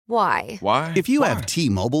Why? Why? If you have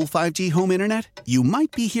T-Mobile 5G home internet, you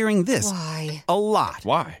might be hearing this Why? a lot.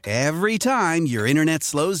 Why? Every time your internet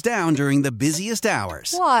slows down during the busiest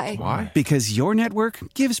hours. Why? Why? Because your network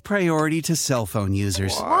gives priority to cell phone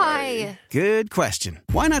users. Why? Good question.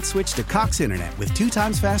 Why not switch to Cox Internet with 2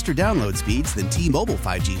 times faster download speeds than T-Mobile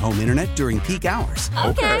 5G home internet during peak hours?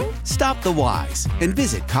 Okay. Stop the whys and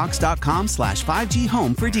visit cox.com/5G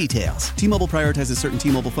home for details. T-Mobile prioritizes certain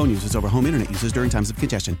T-Mobile phone users over home internet users during times of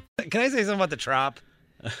congestion. Can I say something about the Trop?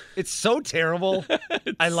 It's so terrible.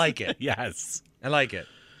 I like it. Yes. I like it.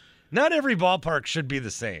 Not every ballpark should be the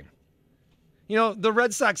same. You know, the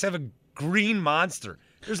Red Sox have a green monster.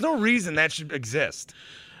 There's no reason that should exist.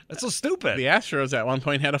 That's so stupid. The Astros at one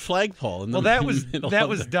point had a flagpole. Well, that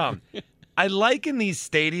was dumb. I like in these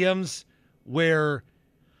stadiums where,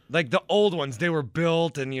 like the old ones, they were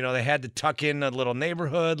built and, you know, they had to tuck in a little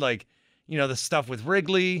neighborhood, like, you know, the stuff with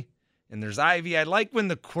Wrigley and there's Ivy. I like when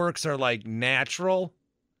the quirks are like natural.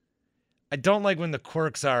 I don't like when the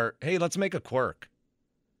quirks are, hey, let's make a quirk.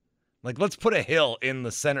 Like, let's put a hill in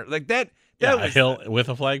the center. Like that Yeah, was, a hill with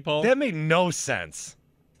a flagpole. that made no sense.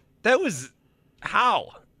 That was how?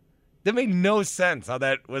 That made no sense how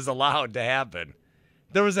that was allowed to happen.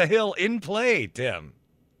 There was a hill in play, Tim,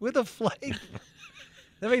 with a flag.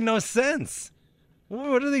 That made no sense.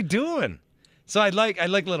 What are they doing? So I like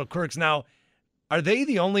little quirks. Now, are they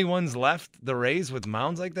the only ones left, the Rays, with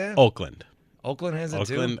mounds like that? Oakland. Oakland has it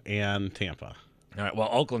Oakland too? and Tampa. All right, well,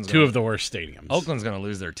 Oakland's Two of the worst stadiums. Oakland's going to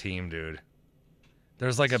lose their team, dude.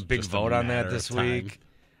 There's like a big just a vote on that matter this of time. week.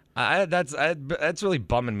 That's really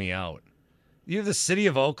bumming me out. You have the city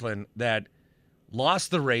of Oakland that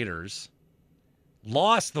lost the Raiders,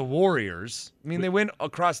 lost the Warriors. I mean, they went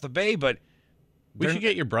across the bay, but We they're- should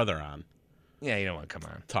get your brother on. yeah, you don't want to come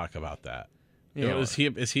on. Talk about that. You know, is he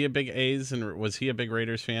a big A's and was he a big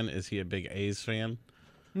Raiders fan? Is he a big A's fan?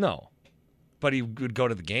 No, but he would go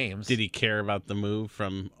to the games. Did he care about the move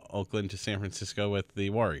from Oakland to San Francisco with the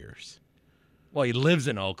Warriors? Well, he lives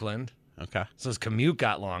in Oakland, Okay. so his commute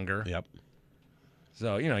got longer. Yep.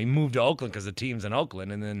 So, you know, he moved to Oakland because the team's in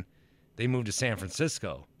Oakland, and then they moved to San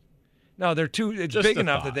Francisco. No, it's Just big a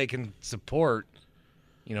enough thought. that they can support,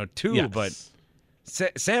 you know, two, Yes.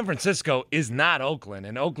 but San Francisco is not Oakland,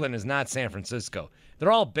 and Oakland is not San Francisco.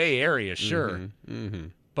 They're all Bay Area, sure. Mm-hmm.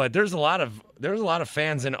 But there's a lot of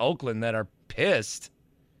fans in Oakland that are pissed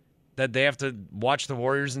that they have to watch the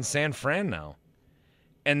Warriors in San Fran now.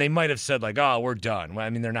 And they might have said, like, oh, we're done. Well,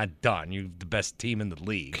 I mean, they're not done. You're the best team in the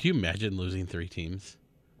league. Could you imagine losing 3 teams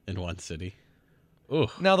in one city? Ooh.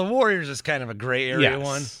 Now, the Warriors is kind of a gray area Yes.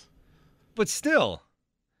 one. But still,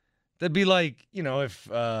 that'd be like, you know, if,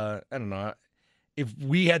 I don't know, if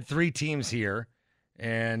we had 3 teams here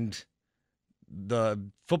and the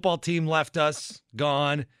football team left us,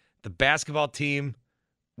 gone, the basketball team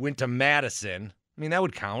went to Madison, I mean, that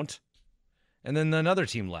would count. And then another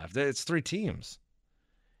team left. It's 3 teams.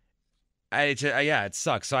 Yeah, it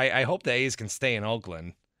sucks. So I hope the A's can stay in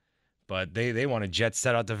Oakland, but they want to jet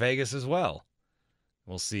set out to Vegas as well.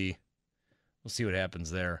 We'll see. We'll see what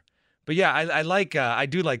happens there. But yeah, I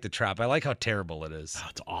do like the Trop. I like how terrible it is. Oh,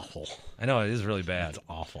 it's awful. I know it is really bad. It's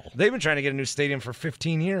awful. They've been trying to get a new stadium for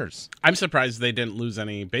 15 years. I'm surprised they didn't lose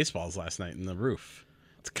any baseballs last night in the roof.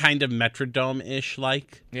 It's kind of Metrodome-ish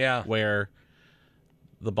like, Yeah. where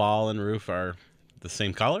the ball and roof are the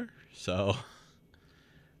same color. So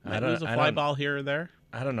I might don't- lose a I fly don't- ball here or there.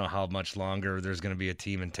 I don't know how much longer there's going to be a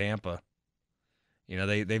team in Tampa. You know,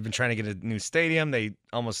 they've been trying to get a new stadium. They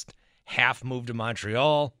almost half moved to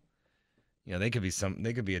Montreal. You know, they could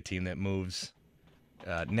be a team that moves.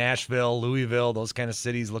 Nashville, Louisville, those kind of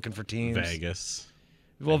cities looking for teams. Vegas,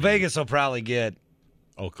 Well, Vegas will probably get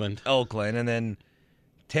Oakland. Oakland, and then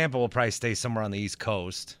Tampa will probably stay somewhere on the East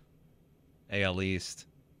Coast, AL East.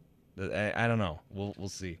 I don't know. We'll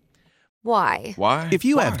see. Why? Why? If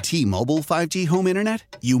you have T-Mobile 5G home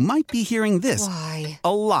internet, you might be hearing this Why?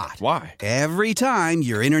 a lot. Why? Every time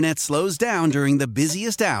your internet slows down during the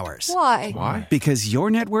busiest hours. Why? Why? Because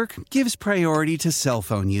your network gives priority to cell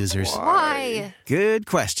phone users. Why? Good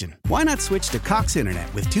question. Why not switch to Cox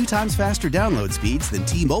Internet with 2 times faster download speeds than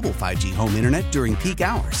T-Mobile 5G home internet during peak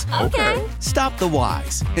hours? Okay. Stop the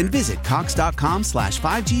whys and visit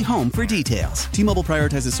cox.com/5G home for details. T-Mobile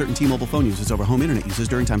prioritizes certain T-Mobile phone users over home internet users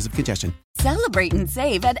during times of congestion. Celebrate and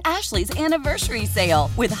save at Ashley's Anniversary Sale.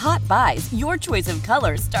 With Hot Buys, your choice of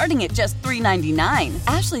colors starting at just $3.99.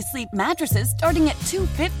 Ashley Sleep mattresses starting at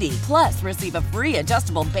 $2.50. Plus, receive a free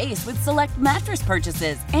adjustable base with select mattress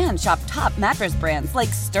purchases. And shop top mattress brands like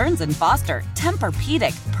Stearns & Foster,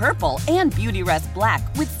 Tempur-Pedic, Purple, and Beautyrest Black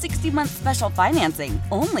with 60-month special financing.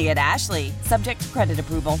 Only at Ashley. Subject to credit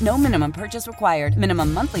approval. No minimum purchase required.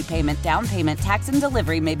 Minimum monthly payment, down payment, tax, and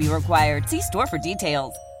delivery may be required. See store for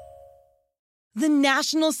details. The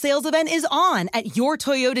national sales event is on at your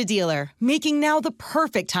Toyota dealer, making now the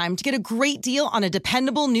perfect time to get a great deal on a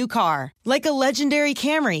dependable new car. Like a legendary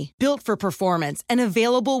Camry, built for performance and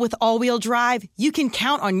available with all-wheel drive, you can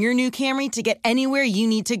count on your new Camry to get anywhere you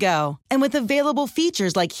need to go. And with available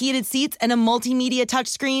features like heated seats and a multimedia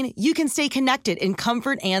touchscreen, you can stay connected in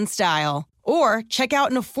comfort and style. Or check out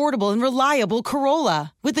an affordable and reliable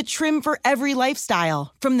Corolla with a trim for every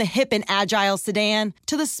lifestyle. From the hip and agile sedan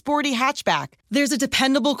to the sporty hatchback, there's a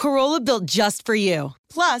dependable Corolla built just for you.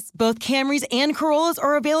 Plus, both Camrys and Corollas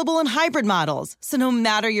are available in hybrid models, so no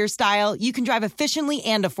matter your style, you can drive efficiently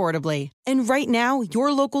and affordably. And right now,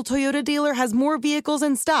 your local Toyota dealer has more vehicles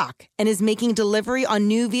in stock and is making delivery on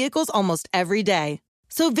new vehicles almost every day.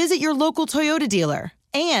 So visit your local Toyota dealer.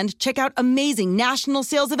 And check out amazing national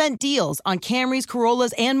sales event deals on Camrys,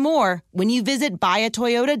 Corollas, and more when you visit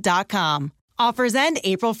buyatoyota.com. Offers end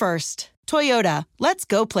April 1st. Toyota, let's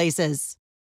go places.